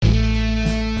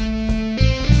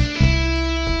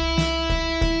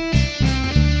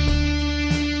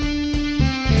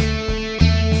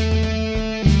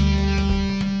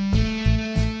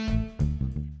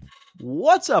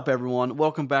What's up, everyone?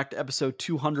 Welcome back to episode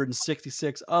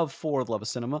 266 of For the Love of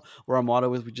Cinema, where our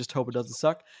motto is we just hope it doesn't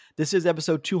suck. This is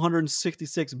episode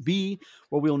 266B,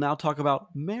 where we will now talk about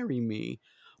Marry Me.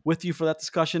 With you for that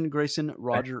discussion, Grayson,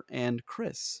 Roger, and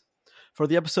Chris. For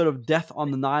the episode of Death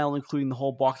on the Nile, including the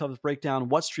whole box office breakdown,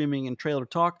 what's streaming, and trailer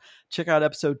talk, check out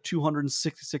episode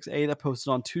 266A that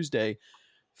posted on Tuesday,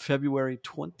 February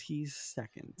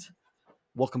 22nd.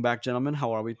 Welcome back, gentlemen.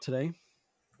 How are we today?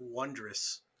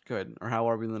 Wondrous. Good. Or how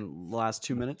are we in the last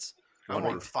 2 minutes? I'm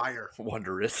on fire.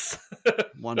 Wondrous.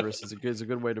 Wondrous is a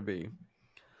good way to be.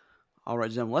 All right,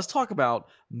 gentlemen, let's talk about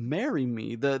Marry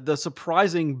Me, the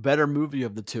surprising better movie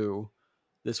of the two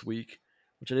this week,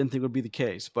 which I didn't think would be the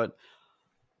case. But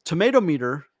tomato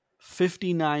meter,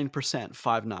 59%,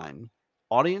 5.9.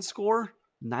 Audience score,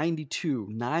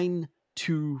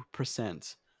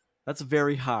 92%. That's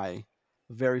very high.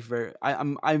 Very, very.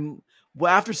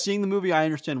 Well, after seeing the movie, I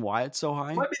understand why it's so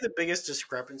high. It might be the biggest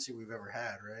discrepancy we've ever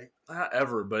had, right? Not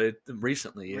ever, but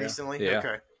recently. Yeah. Recently? Yeah.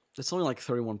 Okay. It's only like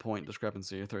 31 point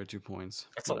discrepancy or 32 points.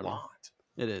 That's whatever. a lot.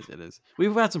 It is.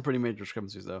 We've had some pretty major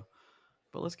discrepancies though.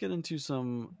 But let's get into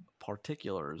some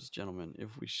particulars, gentlemen,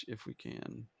 if we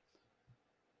can.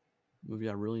 Movie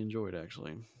I really enjoyed,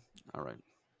 actually. All right.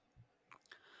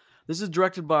 This is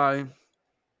directed by,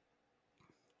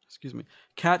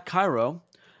 Kat Cairo,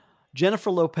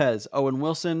 Jennifer Lopez, Owen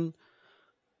Wilson,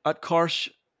 Utkarsh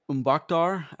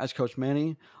Umbakhtar as Coach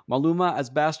Manny, Maluma as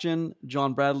Bastian,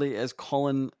 John Bradley as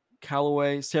Colin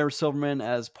Calloway, Sarah Silverman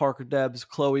as Parker Debs,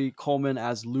 Chloe Coleman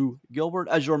as Lou Gilbert.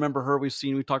 As you remember her, we've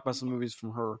talked about some movies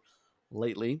from her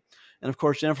lately. And of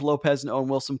course, Jennifer Lopez and Owen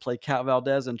Wilson play Kat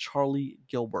Valdez and Charlie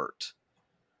Gilbert.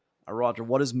 Roger,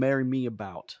 what is Marry Me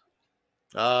about?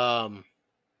 Well,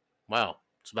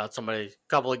 it's about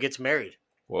couple that gets married.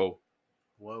 Whoa.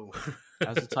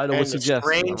 As the title would And the suggest.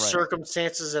 strange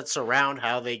circumstances that surround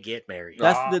how they get married.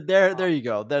 That's there you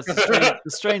go. That's the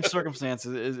strange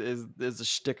circumstances is the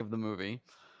shtick of the movie.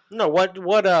 No,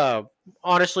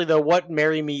 honestly though, what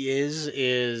Marry Me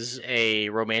is a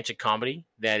romantic comedy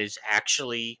that is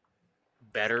actually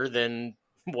better than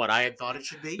what I had thought it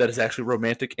should be. That is actually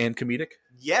romantic and comedic?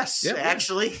 Yes, Yeah,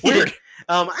 actually. Weird.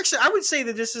 Actually, I would say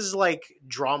that this is like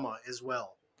drama as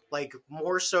well. Like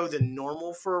more so than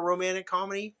normal for a romantic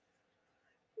comedy.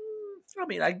 I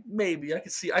mean, I can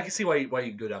see why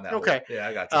you go down that Okay. way. Yeah,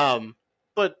 I got you.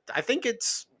 But I think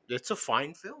it's a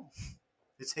fine film.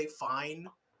 It's a fine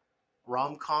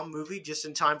rom-com movie just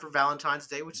in time for Valentine's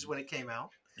Day, which is when it came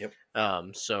out. Yep.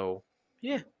 So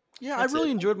yeah. Yeah, I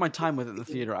really enjoyed my time with it in the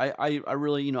theater. I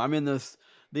really, I'm in the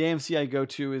AMC I go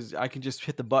to is I can just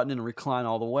hit the button and recline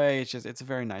all the way. It's a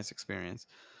very nice experience.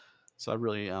 So I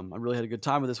really had a good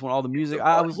time with this one. All the music,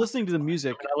 I was listening to the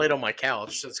music. I laid on my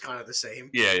couch, so it's kind of the same.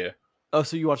 Yeah. Oh,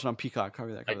 so you watched it on Peacock?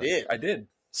 Cover that. I did.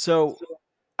 So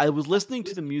I was listening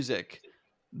to the music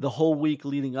the whole week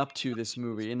leading up to this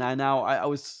movie, and I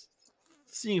was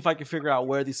seeing if I could figure out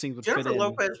where these things would fit in. Jennifer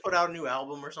Lopez put out a new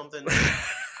album or something.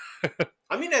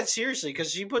 I mean that seriously,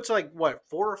 because she puts 4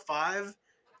 or 5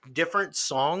 different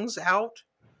songs out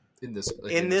in this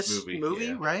movie,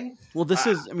 yeah. right? Well, this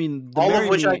is, all of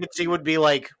which I could see would be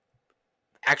like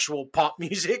actual pop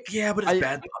music. Yeah, but it's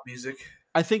bad pop music.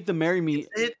 I think the Marry Me,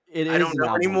 it is. I don't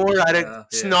know anymore.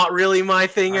 It's Yeah. not really my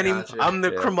thing anymore. Gotcha. I'm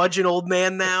the curmudgeon old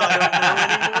man now. I don't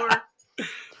know anymore.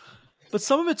 But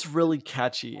some of it's really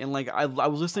catchy, and like I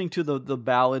was listening to the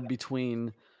ballad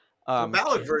between. The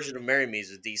ballad version of "Marry Me"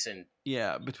 is a decent.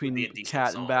 Yeah, between would be a decent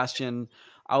Kat song. and Bastian.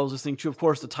 I was listening to, of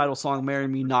course, the title song "Marry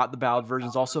Me," not the ballad version.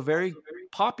 Is also very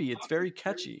poppy. It's very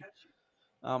catchy.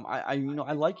 I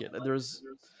like it. There's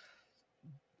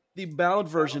the ballad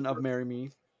version of "Marry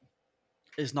Me"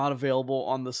 is not available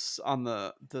on the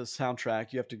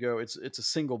soundtrack. You have to go. It's a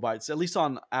single by itself. At least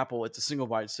on Apple, it's a single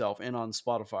by itself, and on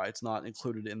Spotify, it's not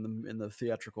included in the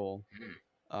theatrical,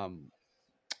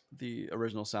 the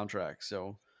original soundtrack.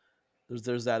 So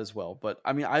there's that as well. But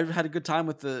I mean, I had a good time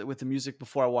with the music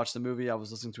before I watched the movie. I was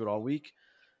listening to it all week.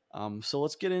 So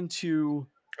let's get into.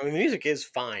 I mean, the music is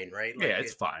fine, right? Yeah,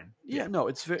 it's fine. Yeah, no,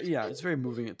 it's very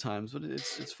moving at times, but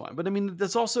it's fine. But I mean,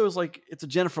 this also is like it's a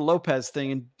Jennifer Lopez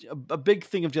thing, and a big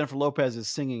thing of Jennifer Lopez is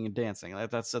singing and dancing.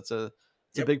 Like that's a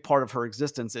big part of her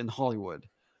existence in Hollywood.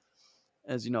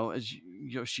 As you know,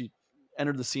 she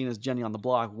entered the scene as Jenny on the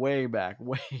Block way back,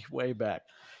 way back,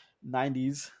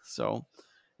 90s. So,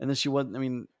 and then she wasn't. I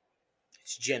mean,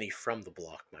 It's Jenny from the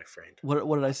Block, my friend.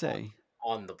 what did I say?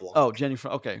 On the Block. Oh, Jenny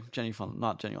from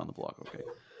not Jenny on the Block. Okay.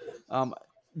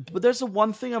 But there's the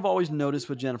one thing I've always noticed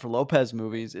with Jennifer Lopez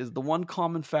movies is the one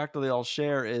common factor they all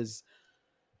share is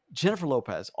Jennifer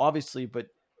Lopez, obviously, but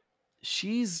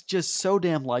she's just so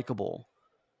damn likable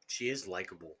She is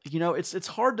likable. It's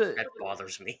hard to That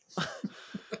bothers me.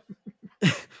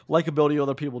 likability of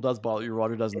other people does bother you,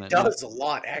 Roger, doesn't it? It does a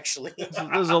lot, actually.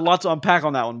 There's a lot to unpack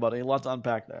on that one, buddy. A lot to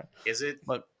unpack there. Is it?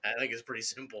 But I think it's pretty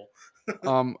simple.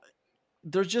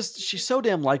 she's so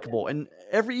damn likable, and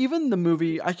even the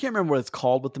movie, I can't remember what it's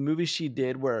called, but the movie she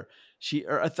did where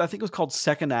I think it was called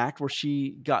Second Act, where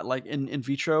she got like in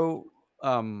vitro,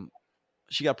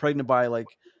 she got pregnant by like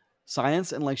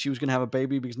science, and like she was gonna have a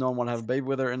baby because no one wanted to have a baby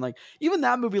with her, and like even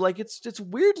that movie, like it's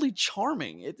weirdly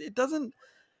charming. It doesn't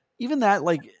even that,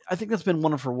 like I think that's been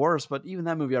one of her worst, but even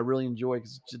that movie I really enjoy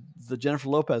because the Jennifer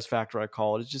Lopez factor, I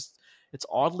call it. It's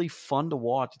oddly fun to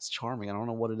watch. It's charming. I don't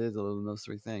know what it is other than those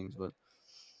three things, but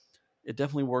it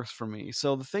definitely works for me.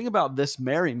 So the thing about this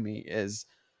Marry Me is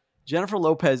Jennifer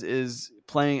Lopez is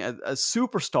playing a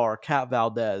superstar, Kat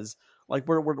Valdez. Like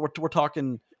we're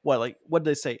talking what did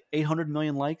they say? 800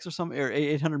 million likes or something, or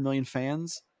 800 million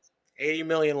fans? 80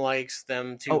 million likes.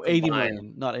 Them two. Oh, 80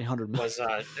 million, not 800 million. Was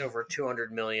over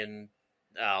 200 million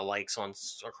likes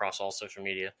across all social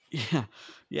media.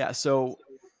 Yeah. So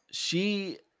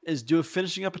she is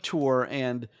finishing up a tour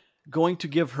and going to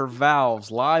give her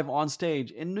vows live on stage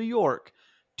in New York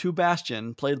to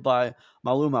Bastian, played by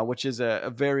Maluma, which is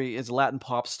a Latin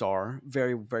pop star,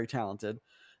 very, very talented.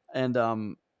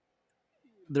 And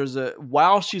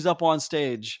while she's up on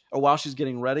stage, or while she's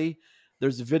getting ready,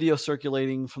 there's a video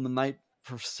circulating from the night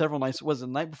for several nights. Was it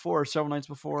the night before or several nights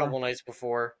before? A couple nights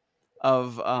before.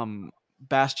 Of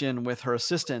Bastian with her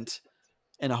assistant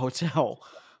in a hotel.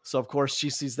 So of course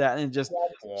she sees that and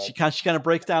she kind of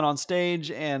breaks down on stage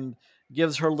and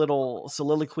gives her little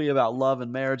soliloquy about love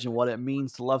and marriage and what it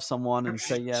means to love someone and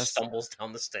say yes. Stumbles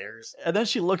down the stairs. And then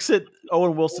she looks at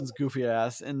Owen Wilson's goofy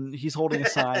ass and he's holding a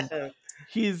sign.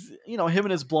 He's, him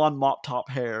and his blonde mop top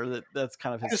hair. That's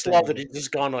kind of his. I just thing. love that he's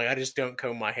just gone like, I just don't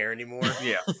comb my hair anymore.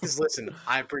 Yeah. Because listen,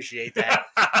 I appreciate that.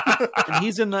 And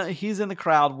he's in the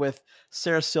crowd with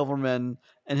Sarah Silverman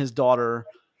and his daughter,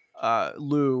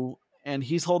 Lou, and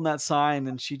he's holding that sign,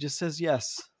 and she just says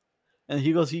yes. And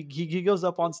he goes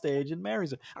up on stage and marries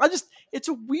her. It's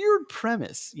a weird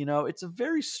premise, it's a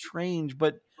very strange,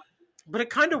 but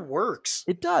it kind of works.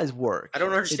 It does work. I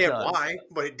don't understand why,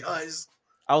 but it does.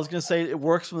 I was gonna say it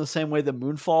works from the same way that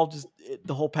Moonfall,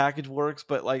 the whole package works,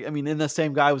 but in the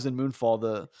same guy was in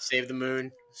Moonfall, Save the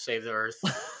Moon, Save the Earth.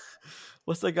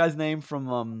 What's that guy's name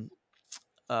from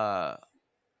Game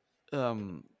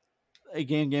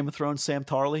of Thrones? Sam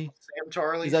Tarly. Sam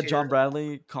Tarly. Is that John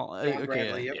Bradley?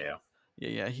 Bradley. Yep.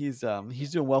 Yeah. He's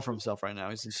doing well for himself right now.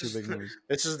 He's in 2 big movies.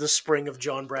 This is the spring of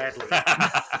John Bradley.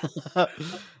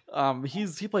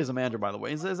 He plays a manager, by the way.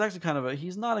 He's actually kind of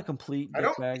he's not a complete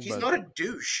dickbag. He's not a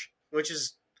douche, which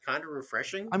is kind of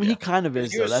refreshing. I mean, he kind of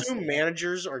is. You assume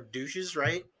managers are douches,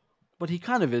 right? But he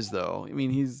kind of is, though. I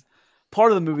mean, he's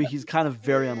part of the movie. He's kind of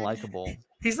very unlikable.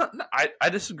 He's not. No, I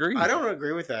disagree. I don't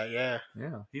agree with that. Yeah.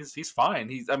 He's fine.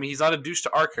 He's not a douche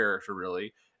to our character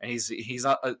really, and he's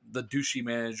not the douchey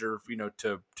manager,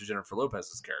 to Jennifer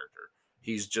Lopez's character.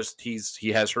 He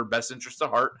has her best interest at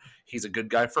heart. He's a good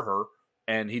guy for her,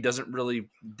 and he doesn't really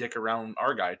dick around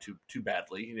our guy too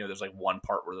badly. There's like one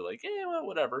part where they're like, well,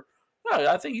 whatever.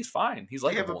 No, I think he's fine. He's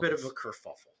like have a bit of a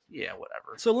kerfuffle. Yeah,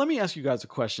 whatever. So let me ask you guys a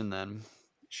question then.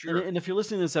 Sure. And if you're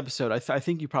listening to this episode, I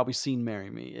think you've probably seen Marry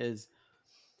Me. Is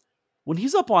when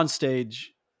he's up on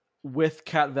stage with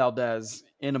Kat Valdez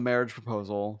in a marriage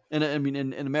proposal, in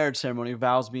a marriage ceremony,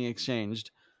 vows being exchanged,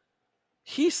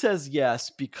 he says yes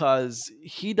because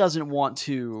he doesn't want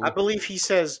to. I believe he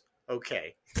says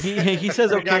okay. He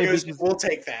says okay goes, because we'll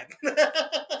take that.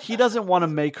 he doesn't want to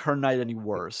make her night any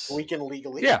worse. We can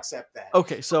legally accept that.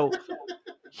 Okay, so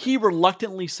he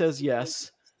reluctantly says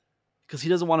yes because he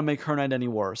doesn't want to make her night any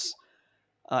worse.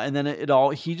 And then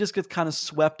he just gets kind of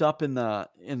swept up in the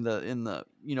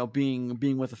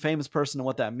being with a famous person and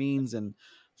what that means, and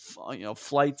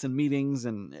flights and meetings,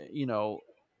 and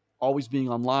always being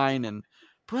online, and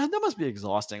but that must be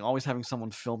exhausting. Always having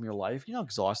someone film your life. You know how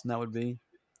exhausting that would be.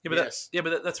 Yeah,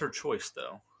 but that's her choice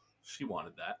though. She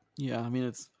wanted that. Yeah, I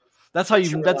mean that's how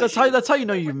you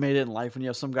know you've made it in life when you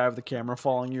have some guy with a camera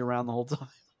following you around the whole time.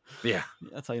 Yeah,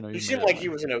 that's how you know you seemed like he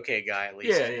was an okay guy at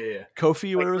least. Yeah.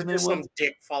 Kofi, whatever his name was. Some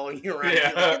dick following you around. Yeah.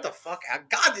 Like, get the fuck out!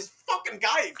 God, this fucking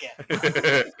guy again.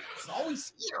 He's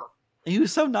always here. He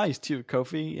was so nice too,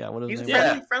 Kofi. Yeah, what He's his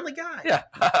a name? friendly guy. Yeah,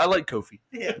 I like Kofi.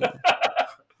 Yeah.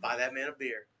 Buy that man a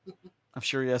beer. I'm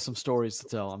sure he has some stories to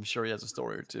tell. I'm sure he has a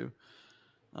story or two.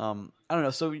 I don't know.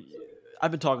 So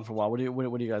I've been talking for a while. What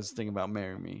do you guys think about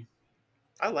Marry Me?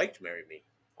 I liked Marry Me.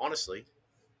 Honestly,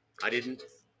 I didn't.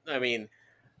 I mean,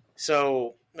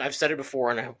 so I've said it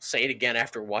before, and I'll say it again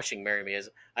after watching Marry Me, is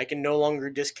I can no longer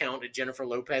discount a Jennifer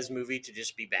Lopez movie to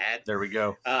just be bad. There we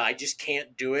go. I just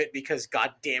can't do it because,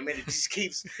 god damn it,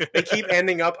 they keep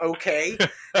ending up okay,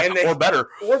 and or better.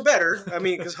 I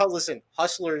mean, because listen,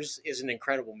 Hustlers is an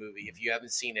incredible movie. If you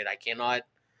haven't seen it,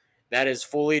 that is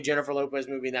fully a Jennifer Lopez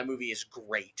movie, and that movie is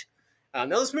great. Now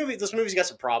this movie's got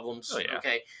some problems. Oh, yeah.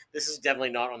 Okay, this is definitely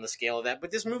not on the scale of that, but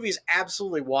this movie is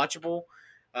absolutely watchable.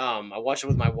 I watched it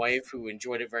with my wife, who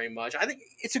enjoyed it very much. I think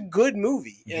it's a good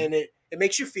movie, and it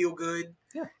makes you feel good,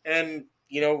 and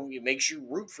it makes you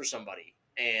root for somebody,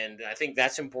 and I think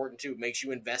that's important too. It makes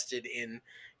you invested in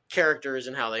characters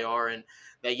and how they are, and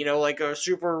that like a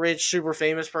super rich, super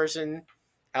famous person,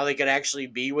 how they could actually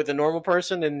be with a normal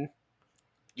person, and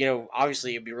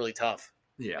obviously it'd be really tough.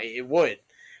 Yeah, it would,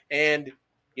 and.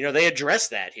 They address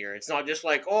that here. It's not just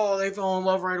like, oh, they fell in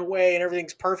love right away and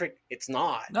everything's perfect. It's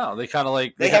not. No, they kind of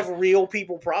like... They have real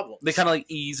people problems. They kind of like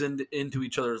ease into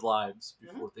each other's really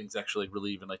things actually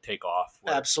really even like take off.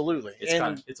 Absolutely.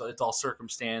 It's it's all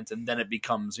circumstance, and then it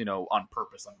becomes, on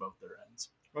purpose on both their ends.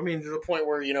 I mean, to the point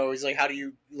where, he's like, how do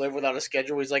you live without a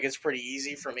schedule? He's like, it's pretty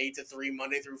easy from 8 to 3,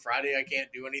 Monday through Friday. I can't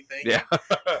do anything. Yeah.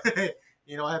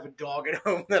 I have a dog at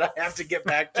home that I have to get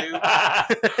back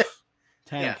to.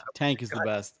 Tank is the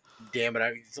best. Damn it!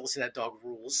 I listen. That dog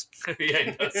rules. Yeah,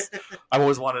 he does. I've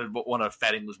always wanted a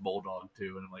fat English bulldog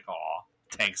too, and I'm like, oh,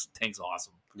 Tank's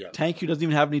awesome. Yeah. Tank, who doesn't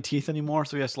even have any teeth anymore,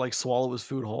 so he has to like swallow his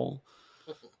food whole.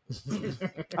 I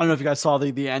don't know if you guys saw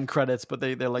the end credits, but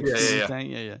they're like,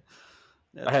 yeah.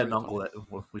 I had an uncle that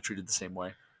we treated the same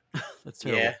way. That's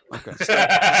terrible. Yeah. Okay.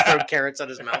 Just throw carrots at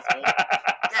his mouth.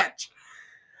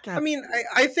 I mean,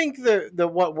 I think the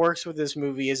what works with this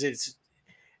movie is it's.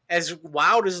 As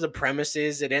wild as the premise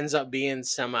is, it ends up being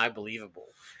semi-believable.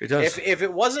 It does. If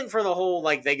it wasn't for the whole,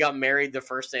 like, they got married the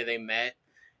first day they met,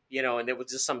 and it was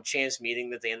just some chance meeting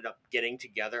that they ended up getting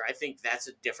together, I think that's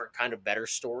a different kind of better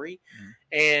story. Mm-hmm.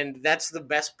 And that's the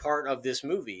best part of this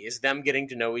movie, is them getting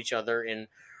to know each other and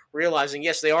realizing,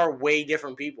 yes, they are way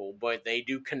different people, but they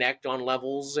do connect on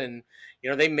levels, and,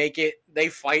 they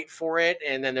fight for it,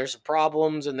 and then there's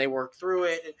problems, and they work through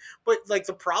it. But, like,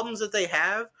 the problems that they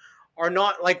have are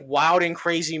not like wild and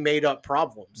crazy made up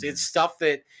problems. Mm-hmm. It's stuff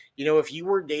that, if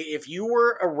you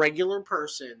were a regular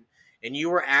person and you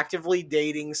were actively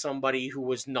dating somebody who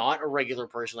was not a regular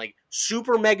person, like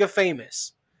super mega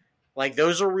famous, like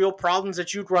those are real problems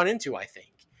that you'd run into, I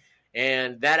think.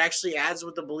 And that actually adds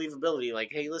with the believability.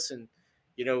 Like, hey, listen,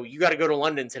 you got to go to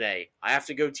London today. I have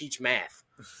to go teach math.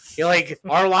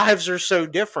 Our lives are so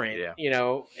different,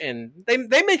 and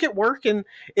they make it work, and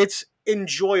it's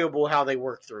enjoyable how they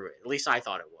work through it. At least I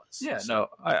thought it was. Yeah, so. No,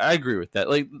 I agree with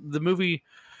that. Like the movie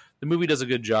does a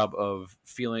good job of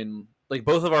feeling like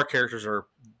both of our characters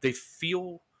they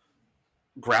feel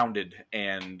grounded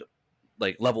and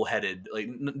like level-headed. Like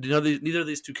neither of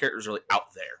these two characters are like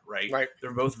out there, right? Right.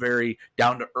 They're both very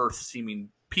down to earth seeming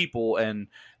people, and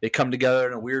they come together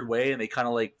in a weird way, and they kind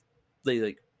of like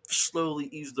slowly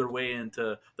ease their way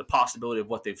into the possibility of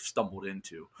what they've stumbled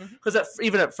into. Because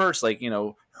even at first, like,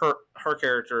 her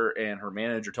character and her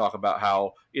manager talk about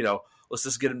how, let's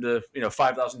just get him to,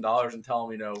 $5,000 and tell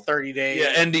him, 30 days.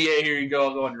 Yeah, NDA, here you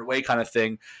go on your way kind of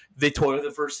thing. They toy with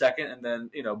it for a second, and then,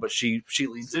 but she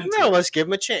leans into it. No, let's give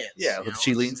him a chance. Yeah,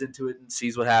 she leans into it and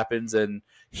sees what happens, and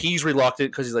he's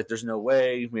reluctant because he's like, there's no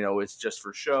way, it's just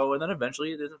for show, and then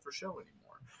eventually it isn't for show anymore.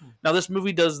 Now, this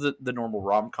movie does the normal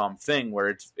rom-com thing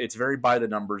where it's very by the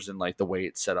numbers in like the way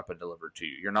it's set up and delivered to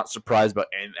you. You're not surprised about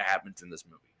anything that happens in this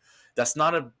movie. That's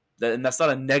not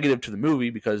a negative to the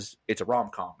movie because it's a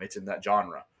rom-com. It's in that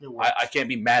genre. I can't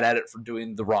be mad at it for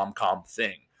doing the rom-com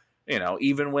thing.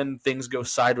 Even when things go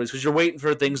sideways, because you're waiting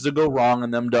for things to go wrong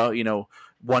and them to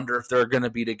wonder if they're going to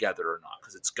be together or not,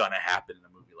 because it's going to happen in a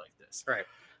movie like this. Right.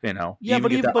 Yeah,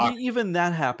 but even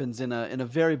that happens in a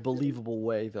very believable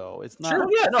way, though. It's not. Sure,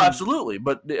 yeah, no, absolutely.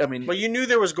 But I mean, but you knew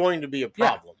there was going to be a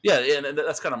problem. Yeah, and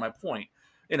that's kind of my point.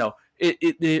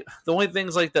 The only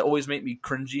things like that always make me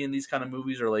cringy in these kind of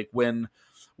movies are like when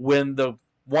the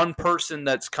one person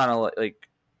that's kind of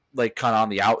like kind of on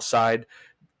the outside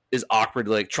is awkward,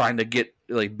 like trying to get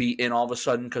be in all of a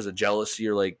sudden because of jealousy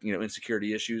or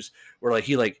insecurity issues, where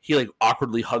he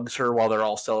awkwardly hugs her while they're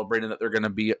all celebrating that they're going to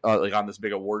be on this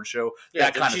big award show. Yeah,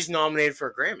 that she's nominated for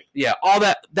a Grammy. Yeah, all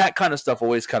that kind of stuff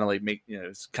always kind of make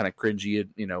it's kind of cringy.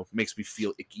 It makes me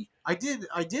feel icky. I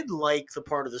did like the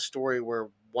part of the story where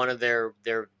one of their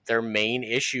main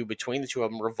issue between the two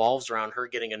of them revolves around her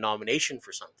getting a nomination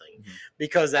for something,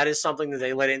 because that is something that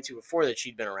they led into before, that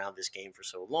she'd been around this game for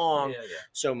so long,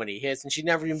 so many hits, and she'd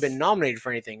never even been nominated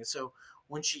for anything. So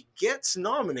when she gets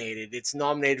nominated, it's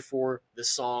nominated for the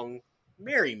song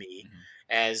Marry Me,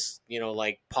 as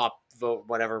like pop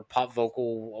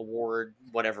vocal award,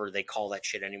 whatever they call that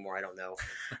shit anymore. I don't know,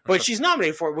 but she's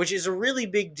nominated for it, which is a really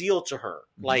big deal to her.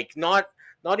 Like not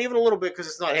even a little bit, because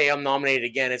it's not, hey, I'm nominated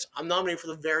again. It's I'm nominated for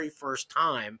the very first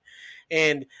time,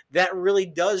 and that really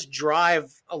does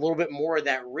drive a little bit more of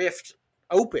that rift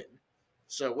open.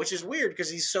 So, which is weird because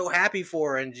he's so happy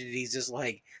for her, and he's just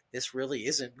like, this really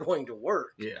isn't going to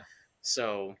work. Yeah.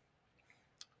 So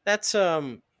that's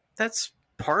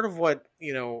part of what,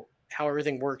 how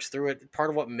everything works through it. Part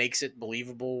of what makes it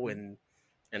believable in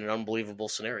an unbelievable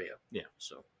scenario. Yeah.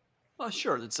 So.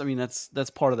 Sure. That's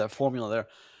part of that formula there.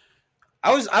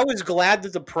 I was glad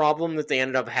that the problem that they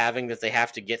ended up having that they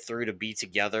have to get through to be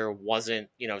together wasn't,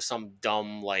 some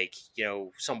dumb,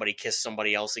 somebody kissed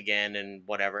somebody else again and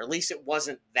whatever. At least it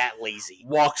wasn't that lazy.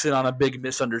 Walks in on a big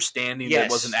misunderstanding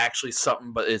that wasn't actually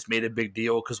something, but it's made a big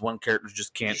deal because one character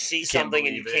just can't. You see something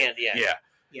and you can't.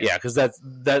 Yeah, because that's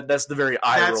the very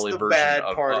eye-rolly version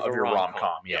of your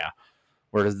rom-com. Yeah.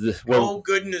 Whereas this, oh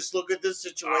goodness, look at this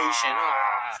situation.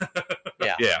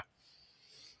 Yeah.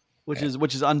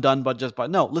 Which is undone, but just by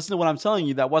no. Listen to what I'm telling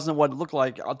you. That wasn't what it looked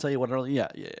like. I'll tell you what. Yeah,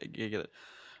 you get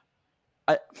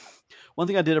it. One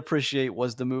thing I did appreciate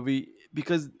was the movie,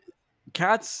 because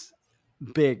Cat's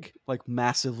big, like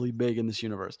massively big in this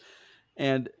universe,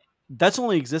 and that's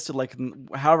only existed like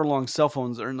however long cell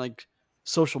phones or like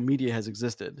social media has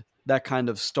existed. That kind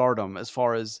of stardom, as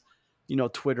far as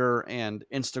Twitter and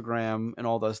Instagram and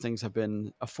all those things have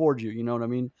been afford you. You know what I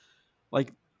mean?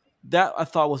 Like. That I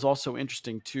thought was also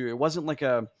interesting too. It wasn't like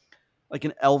an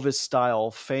Elvis style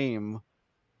fame.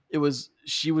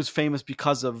 She was famous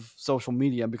because of social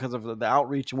media and because of the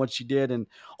outreach and what she did and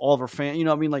all of her fans. You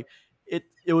know what I mean? Like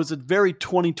it was a very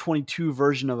 2022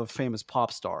 version of a famous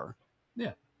pop star.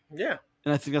 Yeah.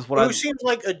 And I think that's what who seems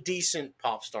like a decent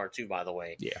pop star too, by the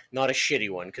way. Yeah. Not a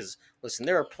shitty one, because listen,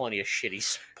 there are plenty of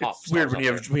shitty pop it's stars. Weird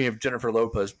when you have Jennifer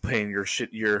Lopez playing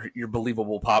your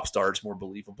believable pop star. It's more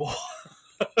believable.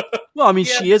 Well, I mean,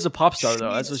 she is a pop star,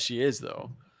 though. That's what she is, though.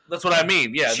 That's what I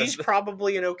mean. Yeah, she's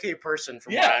probably an okay person,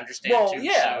 from what I understand. Well, too,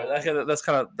 yeah, so that's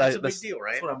kind of that's a big deal,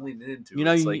 right? That's what I'm leaning into. You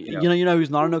know who's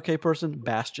not an okay person?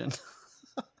 Bastion.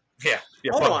 Yeah.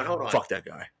 Hold on. Fuck that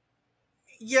guy.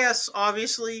 Yes,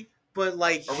 obviously. But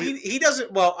he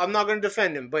doesn't. Well, I'm not going to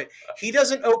defend him, but he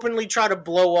doesn't openly try to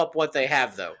blow up what they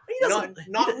have, though.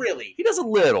 Not really. He does a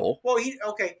little. Well, he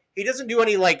doesn't do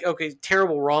any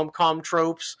terrible rom-com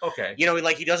tropes. Okay.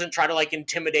 He doesn't try to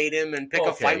intimidate him and pick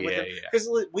a fight with him, because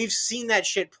we've seen that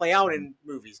shit play out in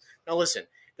movies. Now listen,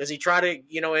 does he try to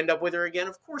end up with her again?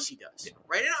 Of course he does. Yeah.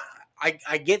 Right? And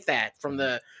I get that from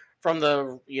the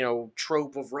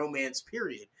trope of romance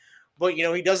period. But,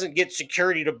 he doesn't get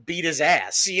security to beat his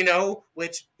ass,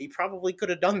 which he probably could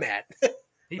have done that.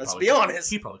 Let's be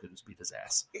honest. He probably could just beat his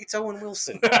ass. It's Owen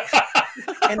Wilson.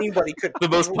 Anybody could. The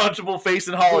most punchable face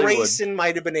in Hollywood. Grayson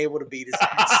might have been able to beat his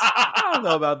ass. I don't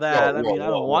know about that. I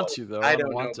don't want to, though. I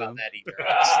don't know about that either.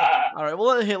 All right,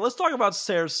 well, hey, let's talk about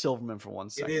Sarah Silverman for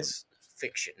 1 second. It is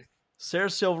fiction.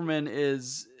 Sarah Silverman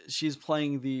she's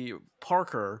playing the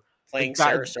Parker. Playing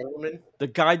Sarah Silverman? The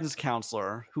guidance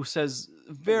counselor who says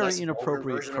very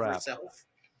inappropriate crap.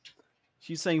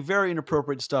 She's saying very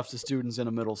inappropriate stuff to students in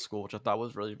a middle school, which I thought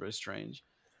was really, very strange.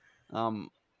 I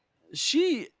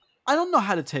don't know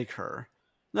how to take her.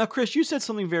 Now, Chris, you said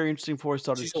something very interesting before we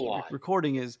started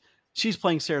recording, is she's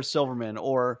playing Sarah Silverman,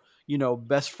 or,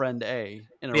 best friend A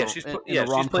in a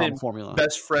rom-com formula.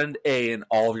 Best friend A in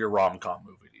all of your rom-com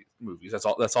movies.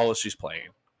 That's all she's playing.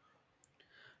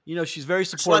 She's very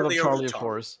supportive of Charlie, of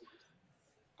course.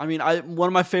 I mean, one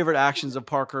of my favorite actions of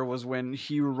Parker was when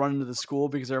he would run into the school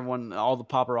because all the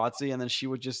paparazzi, and then she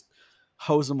would just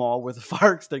hose them all with a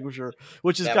fire extinguisher,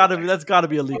 which has that's got to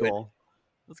be illegal.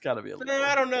 That's got to be illegal.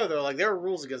 I don't know though. There are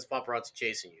rules against paparazzi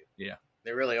chasing you. Yeah,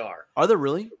 they really are. Are there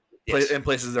really? Yes. In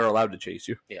places they're allowed to chase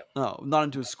you. Yeah. No, not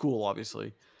into a school,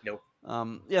 obviously. Nope.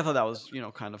 Yeah, I thought that was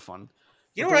kind of fun.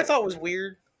 You know what I thought was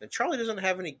weird? That Charlie doesn't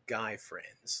have any guy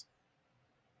friends.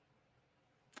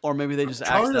 Or maybe they just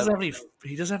Charlie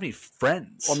he doesn't have any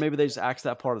friends. Or maybe they just axed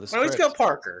that part of the script. He's got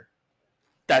Parker.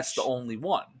 That's the only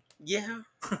one. Yeah.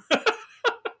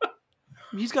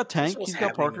 He's got Tank. He's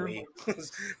got Parker.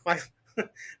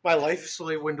 My life is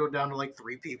slowly windowed down to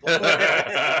 3 people. Don't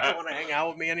want to hang out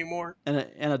with me anymore. And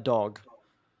a dog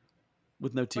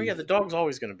with no teeth. Oh yeah, the dog's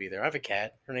always going to be there. I have a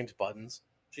cat. Her name's Buttons.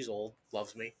 She's old,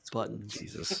 loves me. It's Buttons.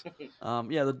 Jesus.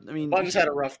 Buttons had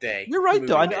a rough day. You're right,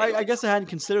 though. I guess I hadn't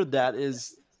considered that.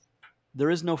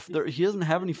 He doesn't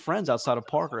have any friends outside of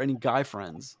Parker, any guy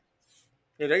friends.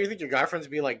 Yeah, don't you think your guy friends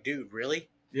would be like, dude, really?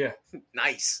 Yeah.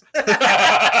 Nice.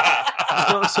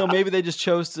 So maybe they just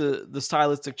chose the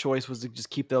stylistic choice was to just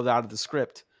keep those out of the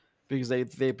script because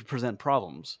they present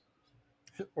problems.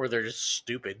 Or they're just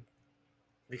stupid.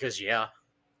 Because yeah,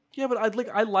 but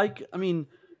I mean,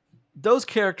 those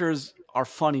characters are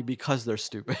funny because they're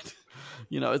stupid.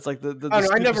 It's like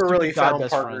I never really found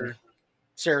best Parker, friend.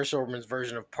 Sarah Silverman's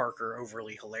version of Parker,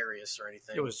 overly hilarious or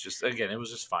anything. It was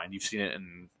just fine. You've seen it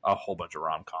in a whole bunch of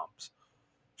rom-coms.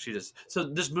 So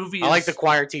this movie. I like the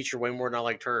choir teacher way more than I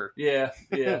liked her. Yeah.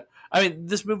 I mean,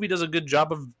 this movie does a good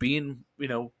job of being,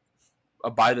 a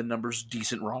by the numbers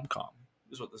decent rom-com.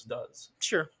 Is what this does.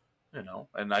 Sure.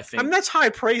 And I think that's high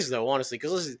praise though, honestly,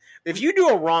 because if you do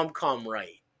a rom-com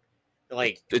right,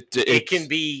 like it can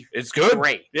be, it's good,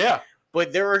 great. Yeah.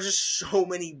 But there are just so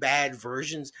many bad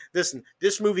versions. Listen,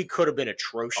 this movie could have been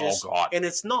atrocious, and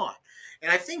it's not.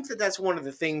 And I think that's one of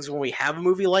the things when we have a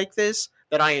movie like this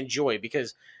that I enjoy,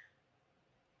 because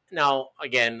now,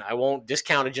 again, I won't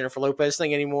discount a Jennifer Lopez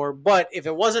thing anymore, but if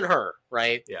it wasn't her,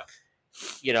 right? Yeah.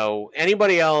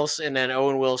 Anybody else, and then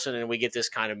Owen Wilson, and we get this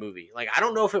kind of movie. Like, I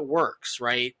don't know if it works,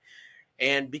 right?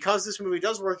 And because this movie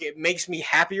does work, it makes me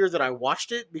happier that I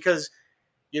watched it, because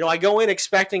I go in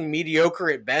expecting mediocre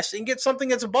at best and get something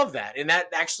that's above that. And that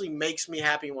actually makes me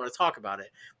happy and want to talk about it.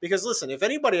 Because listen, if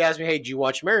anybody asks me, hey, did you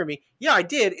watch Marry Me? Yeah, I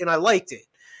did. And I liked it.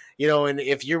 And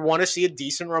if you want to see a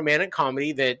decent romantic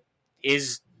comedy that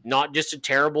is not just a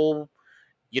terrible,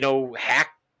 hack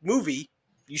movie,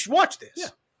 you should watch this. Yeah.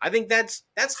 I think that's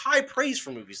high praise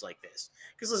for movies like this.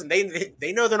 Because listen,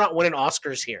 they know they're not winning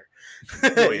Oscars here.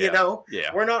 Oh, yeah.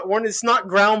 Yeah. It's not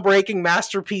groundbreaking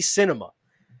masterpiece cinema.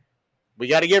 We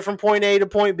got to get from point A to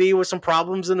point B with some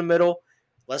problems in the middle.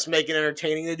 Let's make it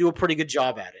entertaining. They do a pretty good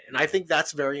job at it. And I think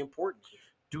that's very important.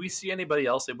 Do we see anybody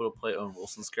else able to play Owen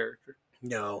Wilson's character?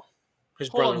 No.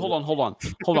 Hold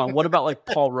on. What about like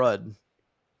Paul Rudd?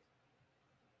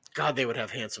 God, they would have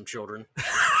handsome children.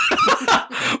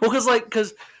 Well,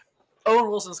 because Owen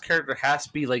Wilson's character has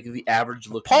to be like the average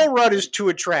looking. Paul Rudd is too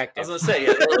attractive. I was gonna say,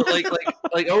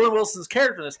 like Owen Wilson's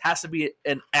character in this has to be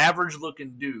an average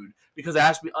looking dude, because it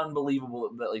has to be unbelievable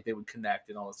that like they would connect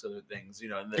and all those other things,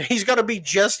 And he's got to be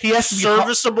just he has to be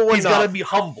serviceable enough. He's got to be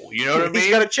humble. You know what I mean?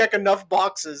 He's got to check enough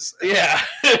boxes. Yeah,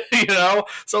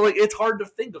 So like it's hard to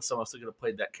think of someone else who's going to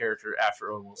play that character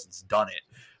after Owen Wilson's done it.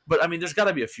 But I mean, there's got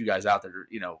to be a few guys out there,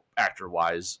 actor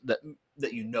wise that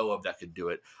of that could do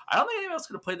it. I don't think anyone else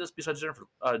could have played this besides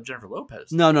Jennifer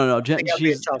Lopez. No.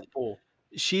 She's a tough pool.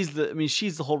 She's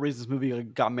the whole reason this movie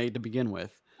got made to begin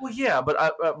with. Well, yeah, but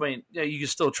I mean, yeah, you can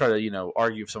still try to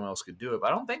argue if someone else could do it,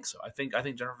 but I don't think so. I think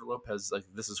Jennifer Lopez, like,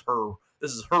 this is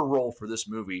her role for this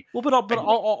movie. Well, but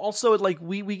also like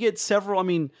we get several. I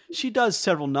mean, she does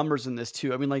several numbers in this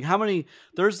too. I mean, like how many?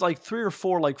 There's like 3 or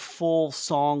 4 like full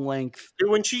song length.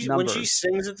 Dude, when she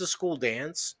sings at the school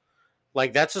dance,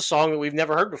 like that's a song that we've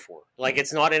never heard before. Like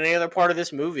it's not in any other part of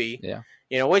this movie. Yeah.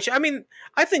 Which I mean,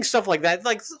 I think stuff like that,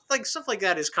 like stuff like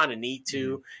that, is kind of neat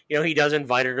too. Mm-hmm. He does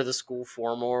invite her to the school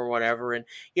formal or whatever, and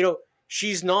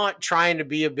she's not trying to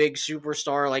be a big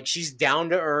superstar. Like she's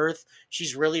down to earth.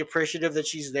 She's really appreciative that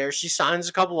she's there. She signs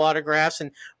a couple autographs,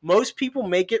 and most people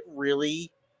make it really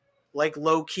like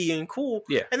low key and cool.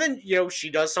 Yeah. And then she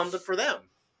does something for them,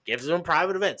 gives them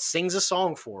private events, sings a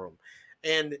song for them,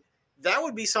 and that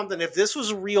would be something, if this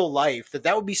was real life,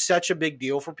 that would be such a big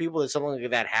deal for people that something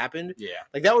like that happened. Yeah.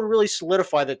 Like that would really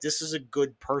solidify that this is a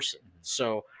good person.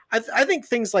 So I think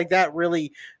things like that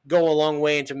really go a long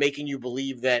way into making you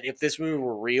believe that if this movie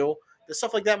were real, that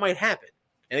stuff like that might happen.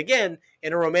 And again,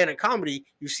 in a romantic comedy,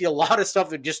 you see a lot of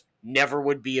stuff that just never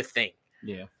would be a thing.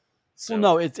 Yeah. So, well,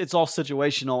 no, it's all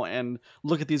situational, and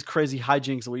look at these crazy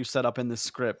hijinks that we've set up in this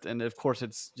script, and of course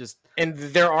it's just... And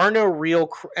there are no real...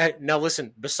 Now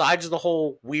listen, besides the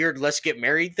whole weird let's get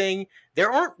married thing,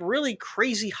 there aren't really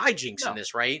crazy hijinks in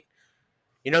this, right?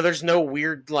 There's no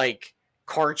weird, like,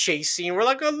 car chase scene where,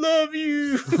 like, I love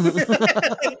you!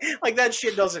 Like, that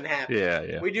shit doesn't happen.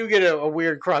 Yeah. We do get a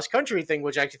weird cross-country thing,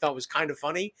 which I actually thought was kind of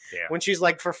funny. Yeah. When she's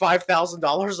like, for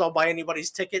 $5,000, I'll buy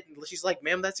anybody's ticket. And she's like,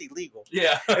 ma'am, that's illegal.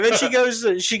 Yeah. And then she goes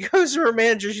to her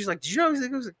manager. She's like, did you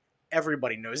know?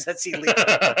 Everybody knows that's illegal.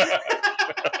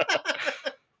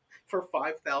 For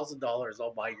 $5,000,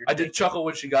 I'll buy your ticket. I did chuckle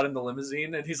when she got in the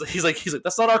limousine, and he's like,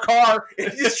 that's not our car. He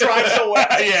just drives away.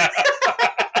 Yeah.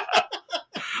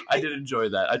 I did enjoy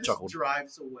that. I chuckled.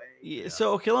 Drives away. Yeah.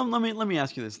 So okay, let me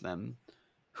ask you this then: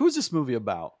 who's this movie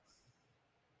about?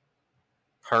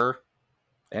 Her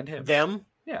and him. Them.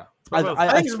 Yeah.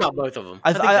 I think it's about both of them.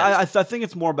 I think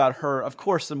it's more about her. Of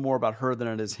course, it's more about her than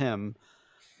it is him.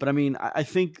 But I mean, I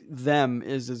think them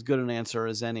is as good an answer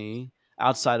as any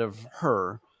outside of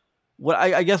her. When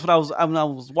I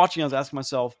was watching, I was asking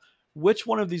myself, which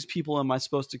one of these people am I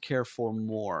supposed to care for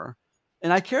more?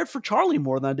 And I cared for Charlie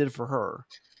more than I did for her.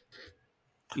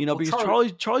 You know,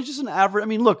 because Charlie's just an average. I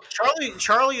mean, look,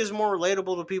 Charlie is more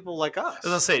relatable to people like us.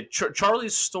 As I say,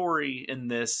 Charlie's story in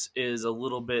this is a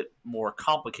little bit more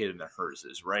complicated than hers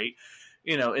is, right?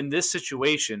 You know, in this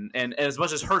situation, and as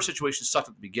much as her situation sucked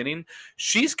at the beginning,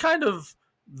 she's kind of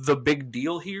the big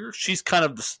deal here. She's kind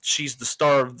of she's the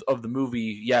star of the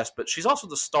movie, yes, but she's also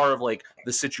the star of like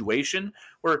the situation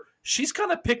where she's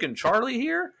kind of picking Charlie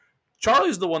here.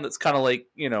 Charlie's the one that's kind of like,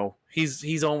 you know, he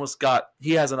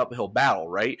has an uphill battle,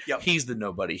 right? Yep. He's the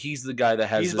nobody. He's the guy that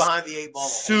has he's this behind the 8 ball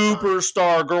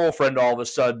superstar girlfriend all of a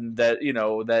sudden that, you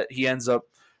know, that he ends up,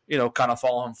 you know, kind of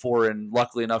falling for, and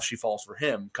luckily enough she falls for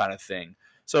him kind of thing.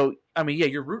 So, I mean, yeah,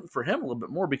 you're rooting for him a little bit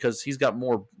more because he's got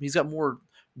more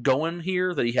going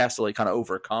here that he has to like kind of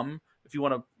overcome, if you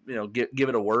want to, you know, give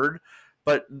it a word.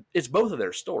 But it's both of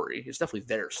their story. It's definitely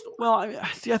their story. Well, I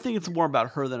think it's more about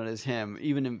her than it is him,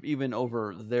 even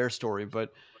over their story.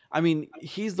 But I mean,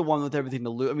 he's the one with everything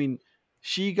to lose. I mean,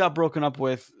 she got broken up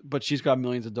with, but she's got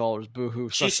millions of dollars. Boo-hoo.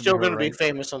 She's still going to be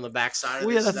famous on the backside.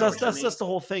 Well, yeah, that's the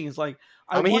whole thing. It's like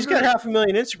I mean, he's got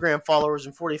 500,000 Instagram followers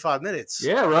in 45 minutes.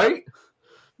 Yeah, right.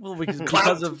 Well,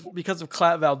 because of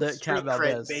Cat Valdez,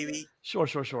 baby. Sure.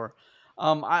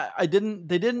 They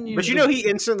didn't use. But you know, he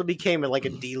instantly became like a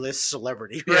D-list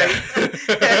celebrity, right?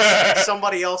 Yeah.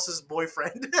 Somebody else's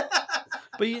boyfriend.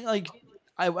 But like,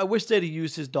 I wish they'd have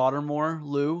used his daughter more,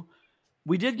 Lou.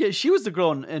 We did get. She was the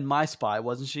girl in My Spy,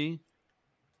 wasn't she?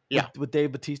 Yeah, with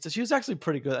Dave Bautista. She was actually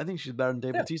pretty good. I think she's better than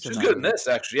Dave Bautista. She's good in this,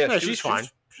 actually. Yeah, she's fine.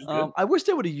 She's good. I wish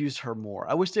they would have used her more.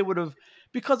 I wish they would have,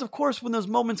 because of course, when those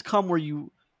moments come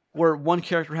where one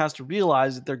character has to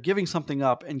realize that they're giving something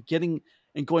up and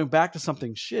going back to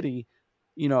something shitty,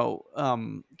 you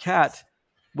know, Kat,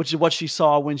 which is what she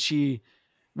saw when she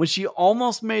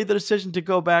almost made the decision to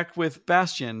go back with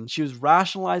Bastian. She was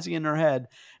rationalizing in her head,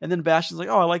 and then Bastian's like,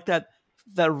 "Oh, I like that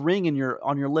ring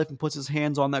on your lip," and puts his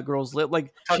hands on that girl's lip.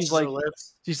 Like touches her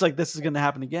lips. She's like, "This is going to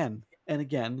happen again and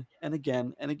again and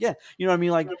again and again." You know what I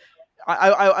mean? Like,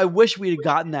 I wish we'd have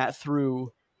gotten that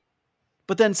through,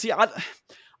 but then see,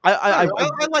 I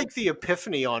like the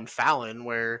epiphany on Fallon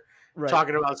where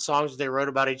talking about songs they wrote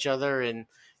about each other, and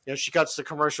you know, she cuts the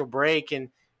commercial break and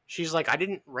she's like, "I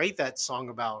didn't write that song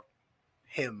about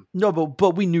him." No,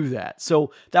 but we knew that,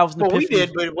 so that was an epiphany. We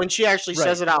did, but when she actually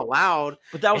says it out loud,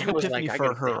 but that was an epiphany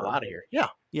for her. Out of here, yeah.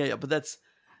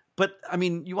 But I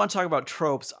mean, you want to talk about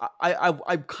tropes?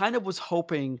 I kind of was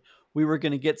hoping we were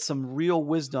going to get some real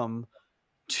wisdom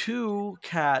to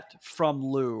Kat from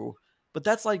Lou. But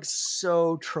that's like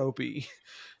so tropey,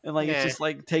 and like it's just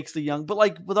like takes the young.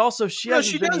 But also she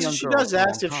does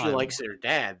ask if she likes her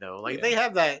dad though. Like they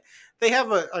have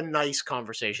a nice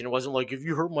conversation. It wasn't like, "If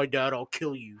you hurt my dad, I'll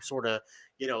kill you," sort of,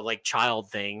 you know, like child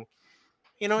thing.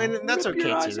 You know, and that's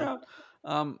okay too.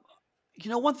 You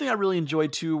know, one thing I really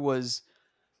enjoyed too was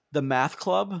the math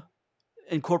club,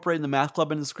 incorporating the math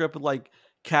club in the script with like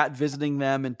Kat visiting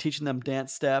them and teaching them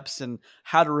dance steps and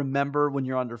how to remember when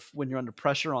you're under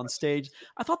pressure on stage.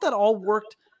 I thought that all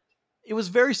worked. It was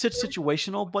very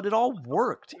situational, but it all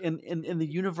worked in the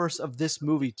universe of this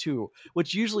movie too,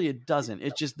 which usually it doesn't.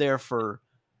 It's just there for,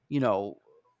 you know,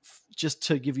 just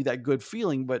to give you that good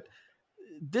feeling. But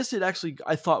this, it actually,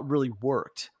 I thought, really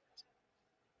worked.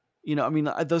 You know, I mean,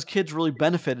 those kids really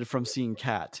benefited from seeing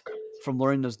Kat, from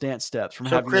learning those dance steps, from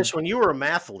having. Chris, when you were a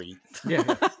mathlete,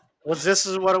 was this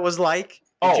what it was like?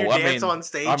 Did you dance on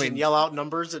stage and yell out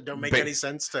numbers that don't make any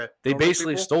sense to? They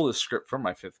basically stole this script from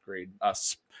my 5th grade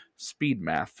speed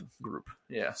math group.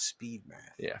 Yeah, speed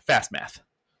math. Yeah, fast math.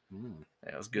 Yeah,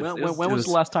 it was good. When was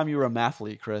the last time you were a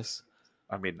mathlete, Chris?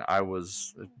 I mean, I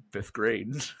was 5th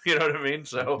grade. You know what I mean?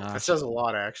 So that says a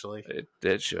lot, actually.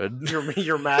 It should.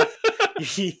 Your math.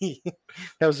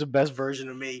 That was the best version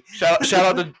of me. Shout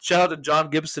out to John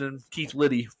Gibson and Keith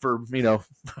Liddy for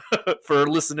for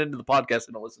listening to the podcast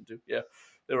and listen to. Yeah,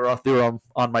 they were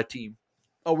on my team.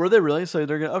 Oh, were they really? So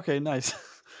they're gonna. Okay, nice.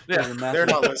 Yeah, they're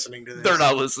not listening to this. They're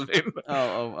not listening.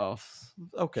 Oh.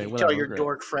 Okay, whatever. Tell your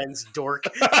dork friends, dork.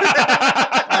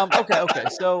 Okay.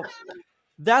 So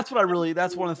that's one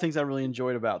of the things I really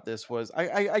enjoyed about this was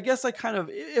I guess I kind of,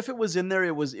 if it was in there,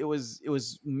 it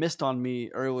was missed on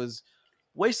me, or it was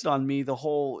wasted on me. The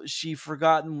whole she's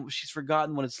forgotten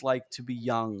what it's like to be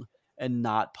young and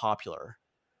not popular.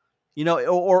 You know,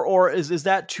 or is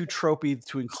that too tropey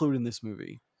to include in this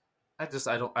movie? I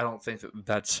don't think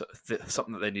that's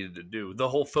something that they needed to do. The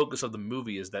whole focus of the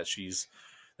movie is that she's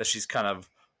kind of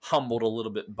humbled a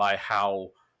little bit by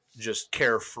how just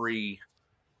carefree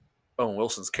Owen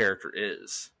Wilson's character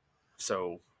is.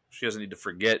 So she doesn't need to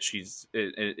forget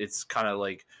it's kind of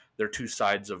like they're two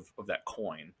sides of that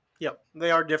coin. Yep, they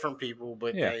are different people,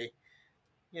 but Yeah.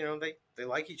 they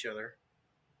like each other,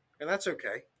 and that's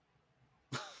okay.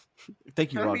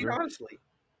 Thank you, I mean, Roger. honestly,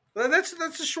 that's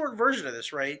the short version of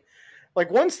this, right?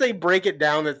 Like once they break it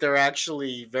down that they're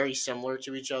actually very similar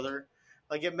to each other,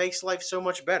 like it makes life so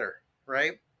much better,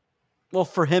 right? Well,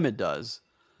 for him it does,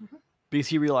 Mhm. because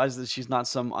he realizes that she's not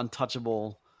some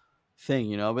untouchable thing,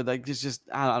 you know. But like, it's just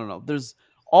I don't know. There's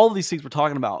all of these things we're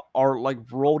talking about are like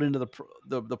rolled into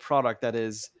the product that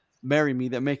is Marry Me,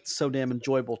 that makes it so damn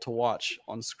enjoyable to watch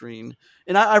on screen.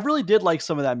 And I really did like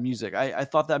some of that music. I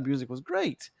thought that music was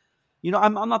great. You know,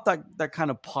 I'm not that kind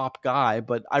of pop guy,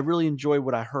 but I really enjoyed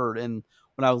what I heard and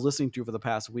when I was listening to for the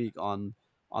past week on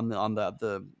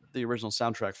the original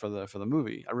soundtrack for the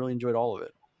movie. I really enjoyed all of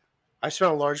it. I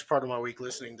spent a large part of my week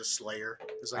listening to Slayer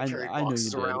as I carried I know you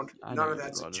boxes did. around. I know None you of did,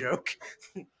 that's a Roger. joke.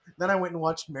 Then I went and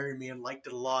watched Marry Me and liked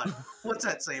it a lot. What's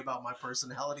that say about my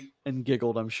personality? And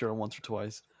giggled, I'm sure, once or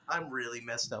twice. I'm really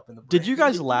messed up in the brain. Did you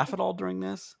guys laugh at all during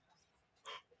this?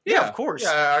 Yeah, of course.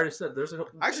 Yeah, I already said there's a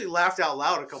couple. I actually laughed out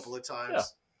loud a couple of times. Yeah.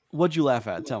 What'd you laugh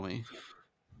at? Tell me.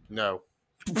 No.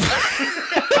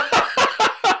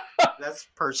 That's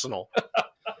personal.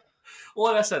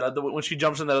 Well, like I said, when she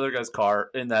jumps in that other guy's car,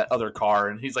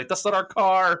 and he's like, "That's not our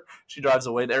car." She drives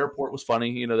away. The airport was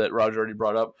funny, you know, that Roger already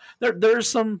brought up. There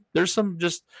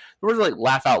were like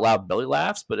laugh out loud belly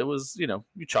laughs, but it was, you know,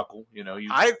 you chuckle, you know.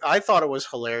 I thought it was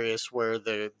hilarious where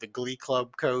the Glee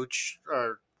Club coach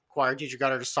or choir teacher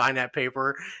got her to sign that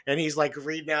paper, and he's like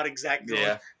reading out exactly.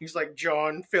 Yeah. He's like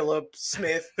John Philip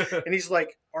Smith, and he's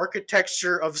like architect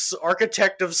of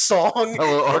song,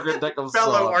 Fellow architect of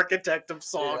fellow song. architect of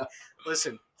song. Yeah.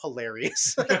 Listen,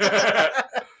 hilarious.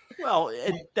 Well,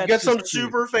 You that's get some just cute.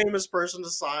 super famous person to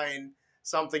sign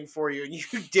something for you, and you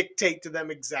dictate to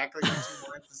them exactly what you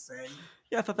want it to say.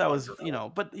 Yeah, I thought that was, you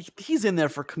know, but he's in there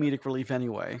for comedic relief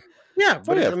anyway. Yeah,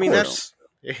 but yeah, I of mean course.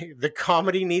 that's the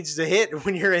comedy needs to hit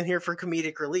when you're in here for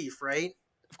comedic relief, right?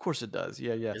 Of course it does.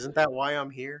 Yeah, yeah. Isn't that why I'm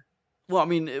here? Well, I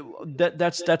mean,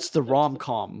 that's the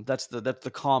rom-com. That's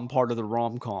the com part of the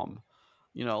rom-com.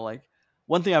 You know, like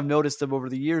one thing I've noticed over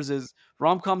the years is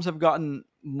rom-coms have gotten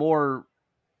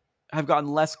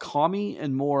less commie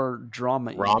and more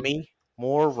drama.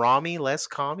 More Rami, less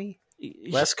commie,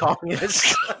 less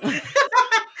communist.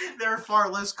 There are far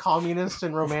less communist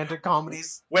and romantic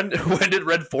comedies. When did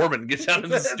Red Foreman get down in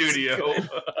the That's studio?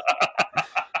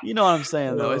 You know what I'm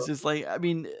saying, though? It's just like, I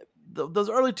mean, those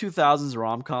early 2000s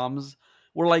rom-coms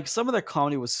were like, some of their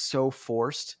comedy was so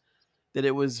forced that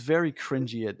it was very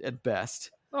cringy at best.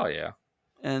 Oh yeah.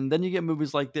 And then you get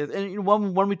movies like this. And you know,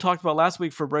 one we talked about last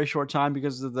week for a very short time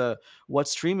because of the what's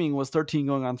streaming was 13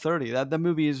 going on 30. That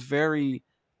movie is very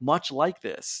much like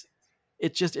this.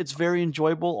 It's very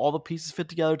enjoyable. All the pieces fit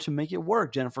together to make it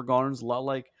work. Jennifer Garner's a lot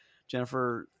like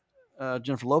Jennifer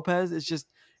Lopez.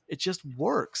 It just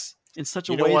works in such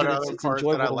a You know way what that other it's part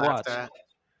enjoyable that I to laughed watch. at?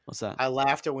 What's that? I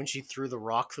laughed at when she threw the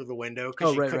rock through the window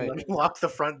because Oh, she right, couldn't right. unlock the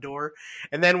front door.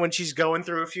 And then when she's going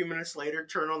through a few minutes later,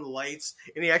 turn on the lights,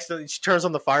 and she turns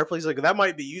on the fireplace. Like, that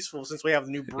might be useful since we have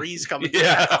the new breeze coming.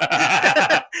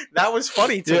 Yeah. That was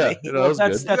funny to Yeah, me. that was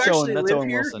that's good. that's You Owen. actually That's live Owen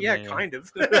here? Wilson. Yeah, Yeah. kind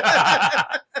of.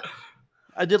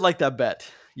 I did like that bet.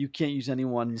 You can't use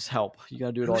anyone's help. You got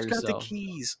to do it all Who's got the yourself.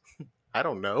 keys? I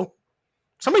don't know.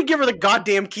 Somebody give her the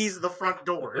goddamn keys to the front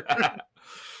door.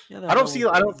 Yeah, I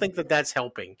don't think that's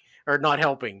helping or not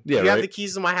helping. Yeah, Do you have right. the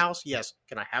keys to my house? Yes.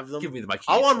 Can I have them? Give me my keys.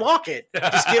 I'll unlock it.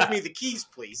 Just give me the keys,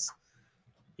 please.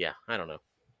 Yeah, I don't know.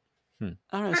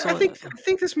 All right, I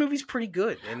think this movie's pretty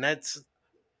good, and that's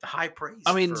high praise.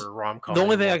 I mean, for rom-com. The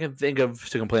only thing I can think of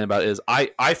to complain about is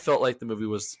I felt like the movie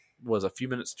was a few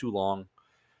minutes too long.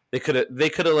 They could have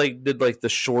like did like the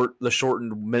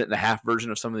shortened minute and a half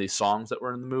version of some of these songs that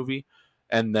were in the movie,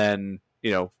 and then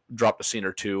dropped a scene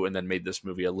or two, and then made this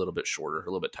movie a little bit shorter, a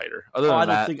little bit tighter. Other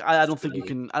than I don't think you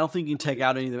can take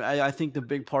out anything. I think the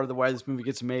big part of the why this movie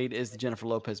gets made is the Jennifer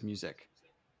Lopez music.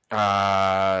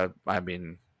 I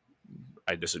mean,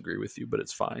 I disagree with you, but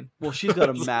it's fine. Well, she's got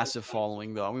a massive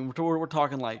following, though. I mean, we're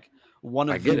talking like one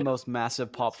I of get the it. most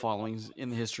massive pop followings in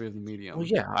the history of the medium. Well,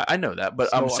 yeah, I know that, but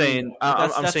So, I'm saying,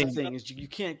 that's saying, the thing is you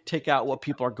can't take out what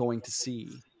people are going to see.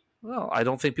 well, I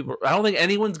don't think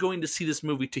anyone's going to see this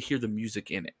movie to hear the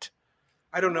music in it.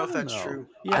 I don't know if I don't that's know. true.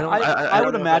 Yeah, I I don't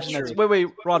would know if imagine that's that's. true. Wait,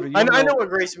 Roger. You I don't know what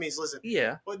grace means. Listen,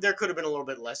 Yeah, well, there could have been a little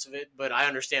bit less of it, but I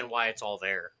understand why it's all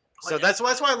there. So Like- that's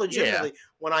why legitimately,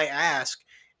 when I ask,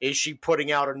 is she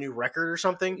putting out a new record or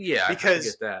something? yeah, Because I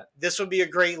get that. this would be a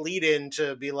great lead-in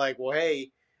to be like, well,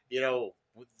 hey,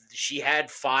 she had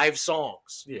 5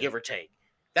 songs, Yeah. give or take.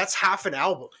 That's half an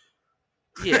album.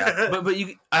 Yeah, but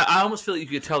I almost feel like you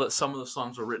could tell that some of the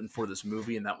songs were written for this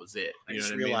movie, and that was it. I You know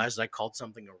just what I mean? realized I called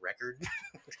something a record.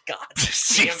 God,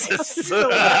 Jesus.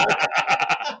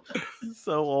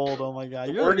 So old. Oh my god,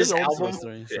 The you're word is the oldest of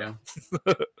album? us three, so.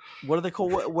 Yeah. What are they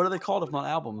called? What are they called if not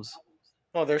albums?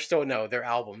 Oh, they're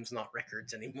albums, not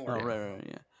records anymore. Oh, right,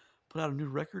 yeah. Put out a new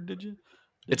record, did you?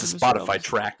 It's a Did you, Mr. Spotify Elvis?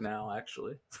 track now,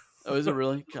 actually. Oh, is it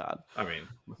really? God, I mean,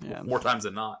 Yeah. more times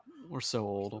than not. we're so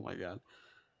old. Oh my god.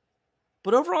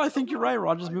 But overall, I think you're right.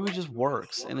 Roger's movie just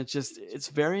works, and it's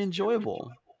very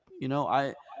enjoyable. You know,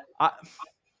 I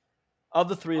of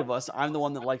the three of us, I'm the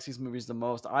one that likes these movies the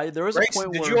most. There was a Rex,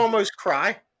 point did where you almost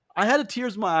cry? I had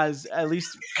tears in my eyes at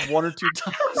least one or two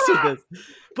times with this.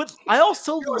 But I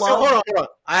also So love. hold on.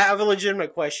 I have a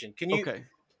legitimate question. Can you? Okay.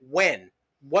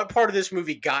 What part of this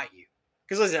movie got you?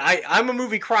 Because listen, I'm a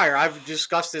movie crier. I've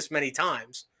discussed this many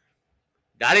times.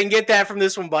 I didn't get that from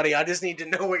this one, buddy. I just need to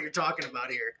know what you're talking about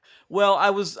here. Well,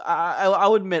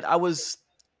 I'll admit I was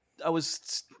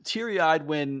teary eyed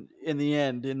when in the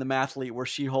end in the mathlete where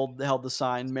she held the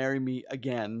sign "Marry Me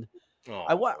Again."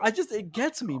 Oh, I just it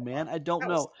gets me, man. I don't that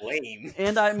know. was lame.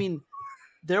 And I mean,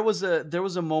 there was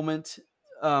a moment.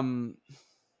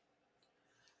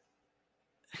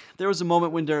 There was a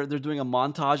moment when they're doing a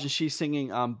montage and she's singing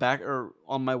back or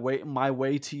on my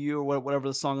way to you or whatever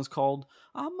the song is called.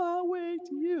 On my way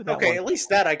to you. That Okay, one. at least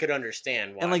that I could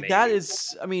understand. Why And like maybe. that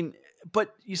is, I mean,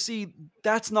 but you see,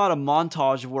 that's not a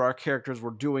montage of what our characters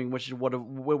were doing, which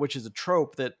is a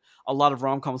trope that a lot of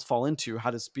rom-coms fall into,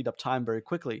 how to speed up time very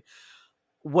quickly.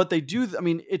 What they do, I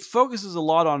mean, it focuses a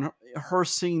lot on her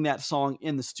singing that song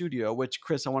in the studio, which,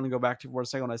 Chris, I want to go back to for a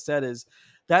second. What I said is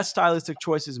that stylistic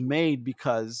choice is made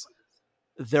because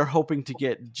they're hoping to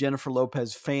get Jennifer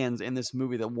Lopez fans in this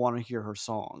movie that want to hear her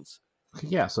songs.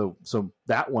 Yeah, so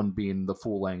that one being the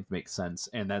full length makes sense,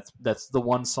 and that's the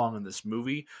one song in this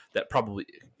movie that probably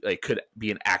like could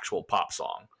be an actual pop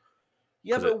song.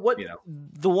 Yeah, 'Cause but it- what you know.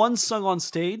 the ones sung on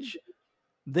stage,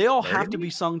 they all Marry have to Me? be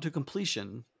sung to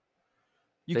completion.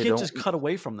 You They can't just don't- cut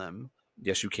away from them.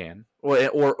 Yes, you can. Or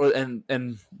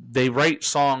and they write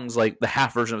songs like the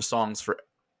half version of songs for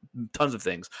tons of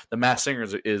things. The Masked Singer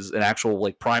is an actual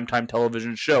like primetime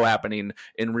television show happening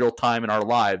in real time in our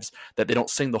lives that they don't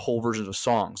sing the whole versions of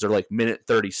songs. They're like minute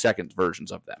 30-second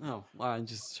versions of them. Oh, well, I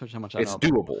just shows how much I It's know.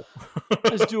 about doable. it.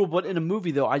 It's doable, but in a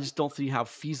movie though, I just don't see how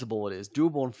feasible it is.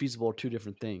 Doable and feasible are two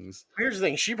different things. Here's the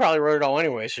thing: she probably wrote it all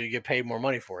anyway, so you get paid more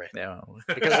money for it. Yeah.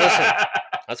 Because listen,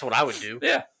 that's what I would do.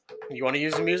 Yeah. You want to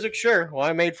use the music? Sure. Well,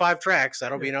 I made 5 tracks.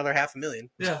 That'll be another $500,000.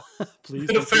 Yeah. Please,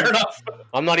 Fair enough.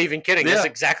 I'm not even kidding. That's Yeah.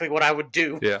 exactly what I would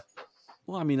do.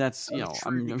 Well, I mean, that's I'm a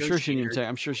true I'm sure she didn't negotiator. take.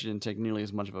 I'm sure she didn't take nearly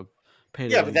as much of a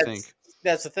payday Yeah, as but you that's think.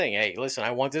 that's the thing. Hey, listen,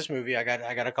 I want this movie. I got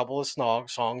a couple of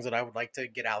songs that I would like to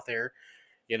get out there,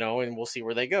 and we'll see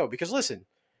where they go. Because listen,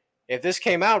 if this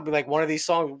came out, it'd be like one of these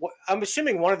songs. I'm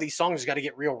assuming one of these songs got to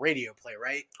get real radio play,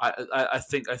 right? I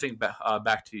think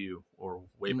back to you or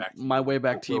way back to My you. way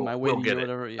back to you, my way We'll to get you, it.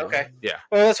 whatever. Yeah. Okay. Yeah.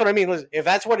 Well, that's what I mean. Listen, if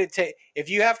that's what it takes, if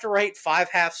you have to write 5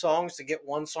 half songs to get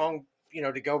one song,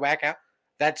 to go back out,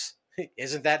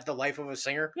 isn't that the life of a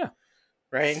singer? Yeah.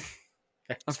 Right.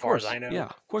 As Of far course, as I know. Yeah,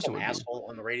 of course it Some would be. asshole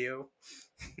on the radio.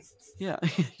 Yeah,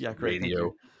 yeah, great.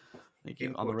 Radio. Thank you.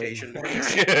 In On the radio.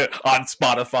 quotation. on a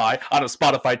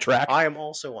Spotify track. I am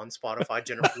also on Spotify.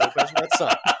 Jennifer Lopez, what's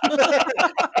up?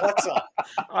 What's up?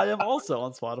 I am also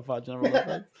on Spotify, Jennifer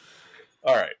Lopez.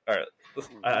 All right. I We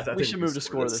think should can move to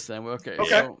score this then. Okay. Okay.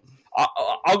 So,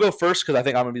 I'll go first because I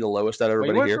think I'm gonna be the lowest out of Wait,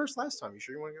 everybody you went here. first last time. You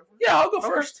sure you want to go first? Yeah, I'll go Okay.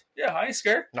 first. Yeah, I ain't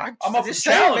scared. I'm I'm up for the just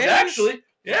saying, challenge, man. actually.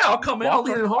 Yeah, I'll come in. I'll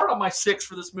lean Welcome. in hard on my 6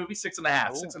 for this movie. 6.5.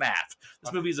 Ooh. 6.5.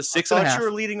 This movie is a I 6.5. thought you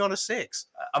were leading on a 6.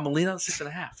 I'm gonna lean on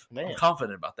 6.5. Man. I'm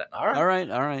confident about that now. All right.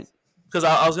 all right. Because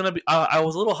I was gonna be, I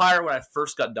was a little higher when I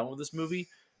first got done with this movie,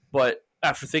 but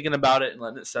after thinking about it and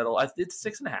letting it settle, it's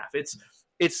 6.5.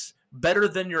 It's better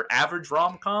than your average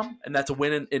rom com, and that's a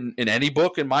win in any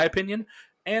book, in my opinion.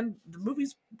 And the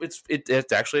movie's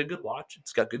it's actually a good watch.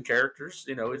 It's got good characters.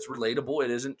 It's relatable. It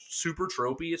isn't super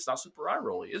tropey. It's not super eye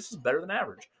rolly. This is better than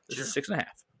average. This is 6.5.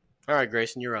 All right,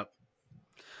 Grayson, you're up.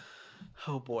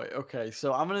 Oh boy. Okay.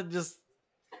 So I'm gonna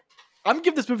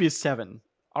give this movie a 7.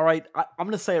 All right. I'm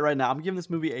gonna say it right now. I'm giving this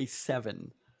movie a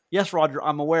 7. Yes, Roger.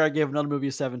 I'm aware I gave another movie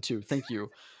a 7 too. Thank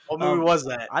you. What movie was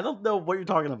that? I don't know what you're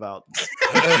talking about.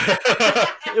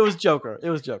 It was Joker.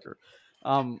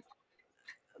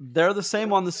 They're the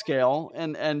same on the scale,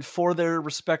 and for their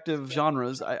respective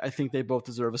genres, I think they both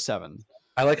deserve a 7.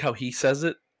 I like how he says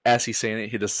it. As he's saying it,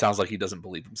 he just sounds like he doesn't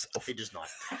believe himself. He does not.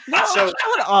 No, So-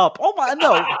 shut up! Oh my,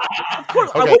 no. Of course,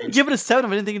 I Okay. wouldn't give it a 7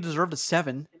 if I didn't think it deserved a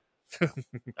 7. I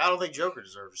don't think Joker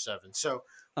deserves a 7. So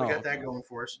we Oh, got that okay. going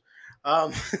for us.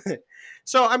 Um,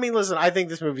 so I mean, listen, I think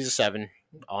this movie's a 7.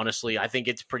 Honestly, I think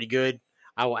it's pretty good.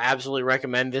 I will absolutely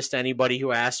recommend this to anybody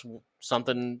who asks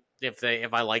something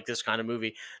if I like this kind of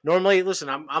movie. Normally, listen,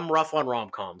 I'm rough on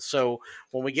rom-coms, so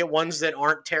when we get ones that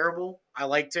aren't terrible, I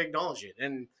like to acknowledge it,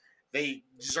 and they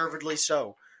deservedly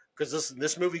so. Because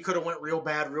this movie could have went real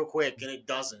bad real quick, and it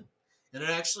doesn't. And it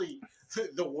actually,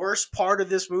 the worst part of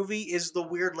this movie is the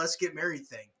weird "let's get married"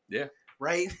 thing. Yeah.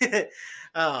 Right.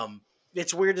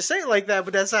 It's weird to say it like that,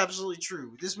 but that's absolutely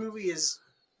true. This movie is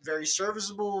very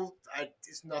serviceable.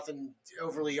 It's nothing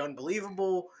overly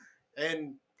unbelievable,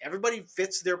 and everybody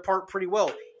fits their part pretty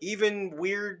well. Even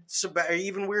weird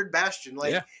Bastion.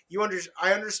 Like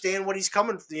I understand what he's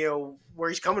coming. Where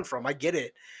he's coming from. I get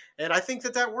it, and I think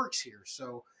that works here.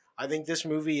 So I think this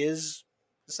movie is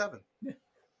a 7.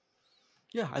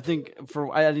 Yeah, I think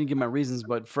I didn't give my reasons,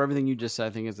 but for everything you just said, I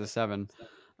think it's a 7.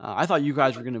 I thought you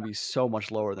guys were going to be so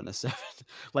much lower than a 7,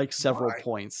 like several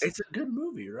points. It's a good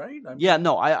movie, right? I mean, yeah,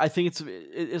 no, I think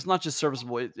it's not just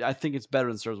serviceable. I think it's better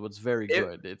than serviceable. It's very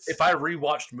good. If I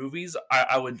rewatched movies,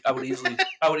 I would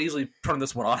easily turn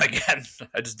this one on again.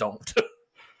 I just don't.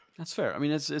 That's fair. I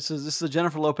mean, this is a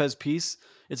Jennifer Lopez piece.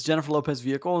 It's Jennifer Lopez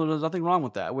vehicle, and there's nothing wrong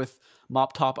with that. With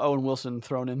Mop Top Owen Wilson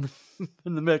thrown in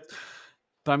the mix.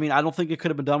 But I mean, I don't think it could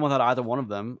have been done without either one of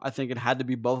them. I think it had to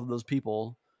be both of those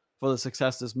people for the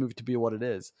success of this movie to be what it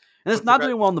is. And it's not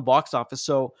doing well in the box office.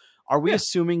 So are we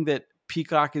assuming that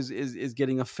Peacock is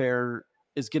getting a fair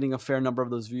number of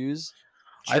those views?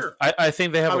 Sure. I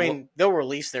think they have. They'll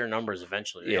release their numbers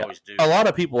eventually. They always do. A lot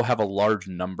of people have a large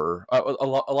number. A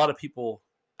lot of people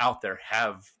out there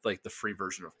have like the free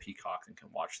version of Peacock and can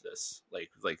watch this like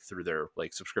through their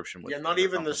subscription. With not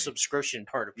even the subscription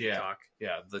part of Peacock.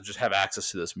 Yeah, they just have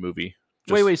access to this movie.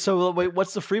 So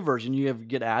what's the free version? You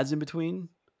get ads in between?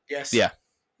 Yes. Yeah.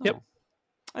 Oh. Yep.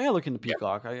 I gotta look into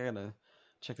Peacock. Yep. I gotta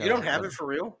check that out. You don't have it for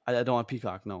real? I don't have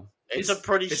Peacock, no. It's a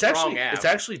pretty strong app. It's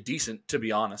actually decent, to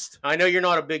be honest. I know you're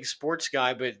not a big sports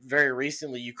guy, but very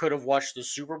recently you could have watched the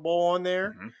Super Bowl on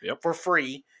there for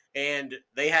free, and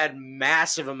they had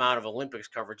massive amount of Olympics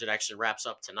coverage that actually wraps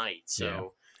up tonight.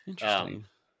 So, interesting.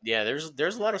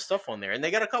 There's a lot of stuff on there, and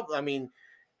they got a couple. I mean,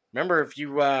 remember if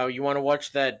you want to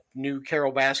watch that new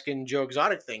Carol Baskin Joe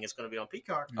Exotic thing, it's going to be on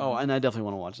Peacock. Oh, and I definitely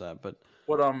want to watch that. But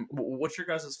what's your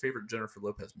guys' favorite Jennifer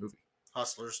Lopez movie?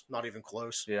 Hustlers, not even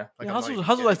close. Yeah, Hustlers.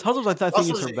 I think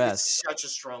is her best. It's such a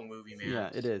strong movie, man. Yeah,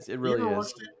 it is. It really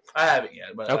is. I haven't yet,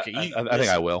 but okay, I think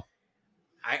I will.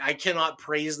 I cannot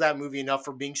praise that movie enough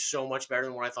for being so much better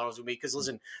than what I thought it was going to be. Because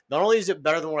listen, not only is it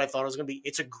better than what I thought it was going to be,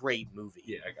 it's a great movie.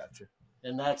 Yeah, I got you.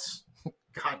 And that's,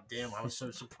 god damn, I was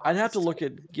so surprised. I'd have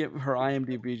to get her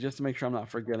IMDb just to make sure I'm not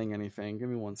forgetting anything. Give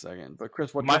me 1 second. But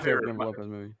Chris, what's my your favorite Jennifer Lopez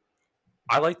movie?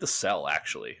 I like The Cell.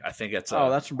 Actually, I think it's.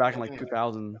 That's from back in like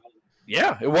 2000.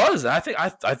 Yeah, it was. I think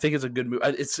it's a good movie.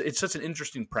 It's such an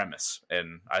interesting premise,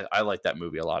 and I like that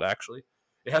movie a lot. Actually,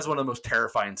 it has one of the most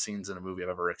terrifying scenes in a movie I've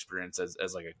ever experienced as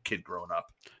like a kid growing up.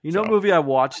 You know, a movie I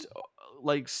watched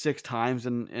like 6 times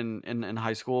in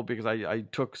high school because I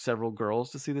took several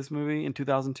girls to see this movie in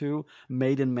 2002.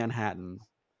 Made in Manhattan.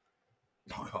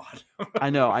 Oh God, I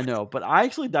know, but I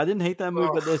didn't hate that movie,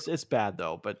 but it's bad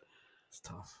though. But it's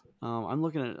tough. I'm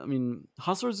looking at. I mean,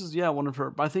 Hustlers is one of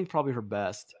her. I think probably her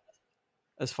best.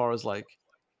 As far as like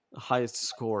highest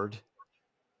scored.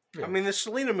 I mean, the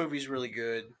Selena movie's really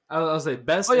good. I'll say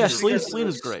best. Oh yeah,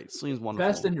 Selena's great. Selena's wonderful.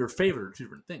 Best and your favorite, 2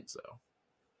 different things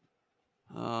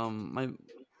though.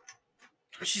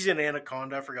 She's in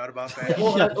Anaconda. I forgot about that.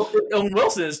 Owen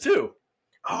Wilson is too.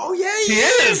 Oh yeah, he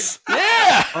is.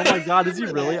 Yeah. Oh my God, is he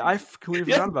really? I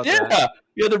completely forgot about that.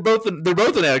 Yeah, they're both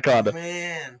in Anaconda.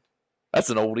 Man, that's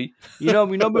an oldie. You know,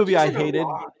 movie I hated.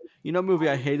 You know, movie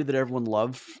I hated that everyone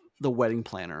loved. The Wedding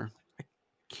Planner. I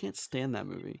can't stand that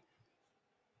movie.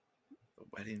 The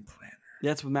Wedding Planner.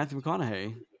 Yeah, it's with Matthew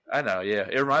McConaughey. I know. Yeah,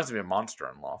 it reminds me of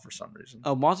Monster-in-Law for some reason.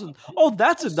 Oh,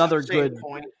 that's another good.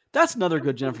 That's another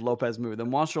good Jennifer Lopez movie. The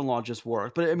Monster-in-Law just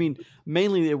worked, but I mean,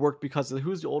 mainly it worked because of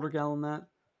who's the older gal in that?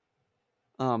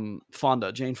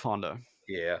 Jane Fonda.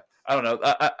 Yeah, I don't know.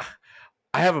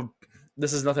 I have a.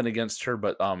 This is nothing against her,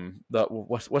 but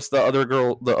what's the other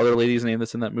girl? The other lady's name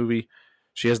that's in that movie?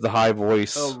 She has the high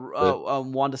voice.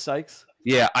 Wanda Sykes.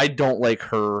 Yeah, I don't like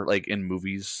her like in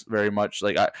movies very much.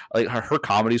 Like I like her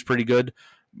comedy's pretty good,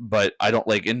 but I don't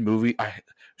like in movie.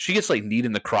 She gets like kneed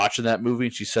in the crotch in that movie,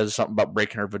 and she says something about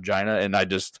breaking her vagina, and I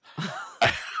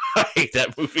hate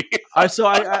that movie. So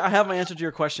I have my answer to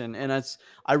your question, and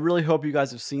I really hope you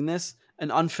guys have seen this. An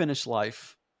Unfinished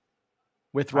Life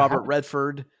with Robert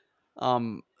Redford.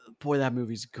 Boy, that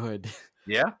movie's good.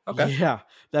 Yeah. Okay. Yeah,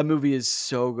 that movie is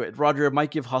so good. Roger, it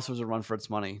might give Hustlers a run for its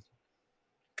money.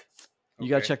 You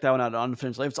got to Okay. check that one out.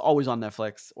 Unfinished Life. It's always on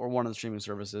Netflix or one of the streaming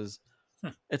services.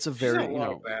 It's a She's very in a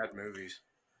lot of bad movies.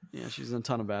 yeah. She's in a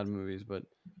ton of bad movies, but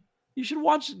you should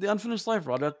watch The Unfinished Life,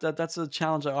 Rod. That's a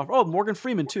challenge I offer. Oh, Morgan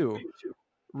Freeman too.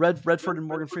 Redford and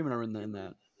Morgan Freeman are in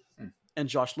that, and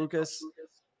Josh Lucas.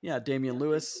 Yeah, Damian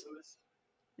Lewis.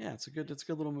 Yeah, it's a good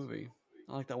little movie.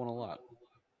 I like that one a lot.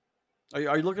 Are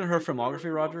you looking at her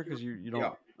filmography, Roger? Because you don't.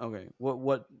 Yeah. Okay.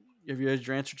 What have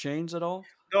your answer changed at all?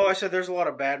 No, I said there's a lot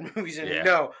of bad movies in Yeah. it.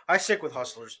 No, I stick with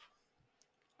Hustlers.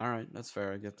 All right, that's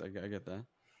fair. I get that.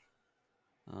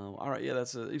 All right, yeah,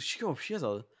 that's a. She has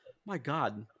a. My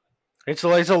God. It's a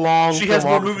long. She has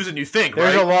more filmography. movies than you think,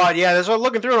 There's right? a lot. Yeah, that's what I'm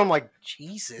looking through, and I'm like,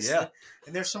 Jesus. Yeah.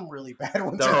 And there's some really bad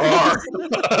ones. There in are.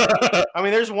 I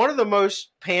mean, there's one of the most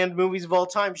panned movies of all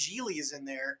time. Geely is in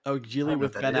there. Oh, Geely know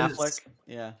with what Ben that is. Affleck.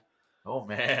 Yeah. Oh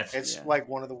man, It's Yeah. like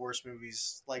one of the worst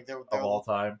movies. Like they're of all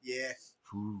time. Yeah.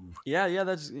 Ooh. Yeah.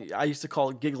 That's. I used to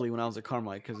call it Giggly when I was at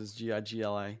Carmike because it's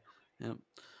GIGLA. Yeah.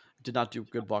 Did not do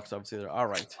good box office either. All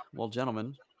right. Well,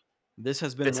 gentlemen, this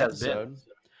has been This an has been. episode.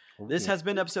 This has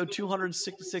been episode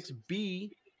 266B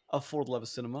of For the Love of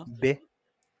Cinema.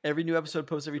 Every new episode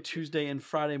posts every Tuesday and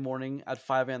Friday morning at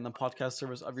 5 a.m. on the podcast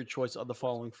service of your choice of the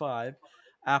following 5: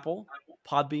 Apple,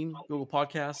 Podbean, Google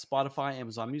Podcasts, Spotify,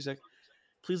 Amazon Music.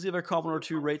 Please leave a comment or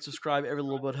 2, rate, subscribe. Every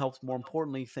little bit helps. More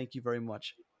importantly, thank you very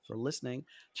much for listening.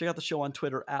 Check out the show on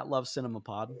Twitter at Love Cinema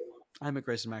Pod. I'm at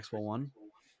Grayson Maxwell 1.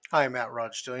 Hi, I'm Matt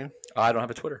Rodstillion. I don't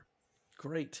have a Twitter.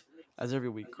 Great. As every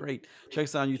week. Great. Check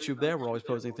us out on YouTube there. We're always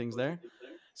posting things there.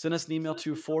 Send us an email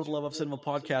to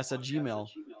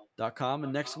fortheloveofcinemapodcast@gmail.com.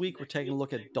 And next week, we're taking a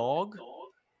look at Dog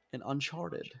and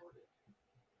Uncharted.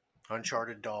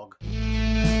 Uncharted Dog.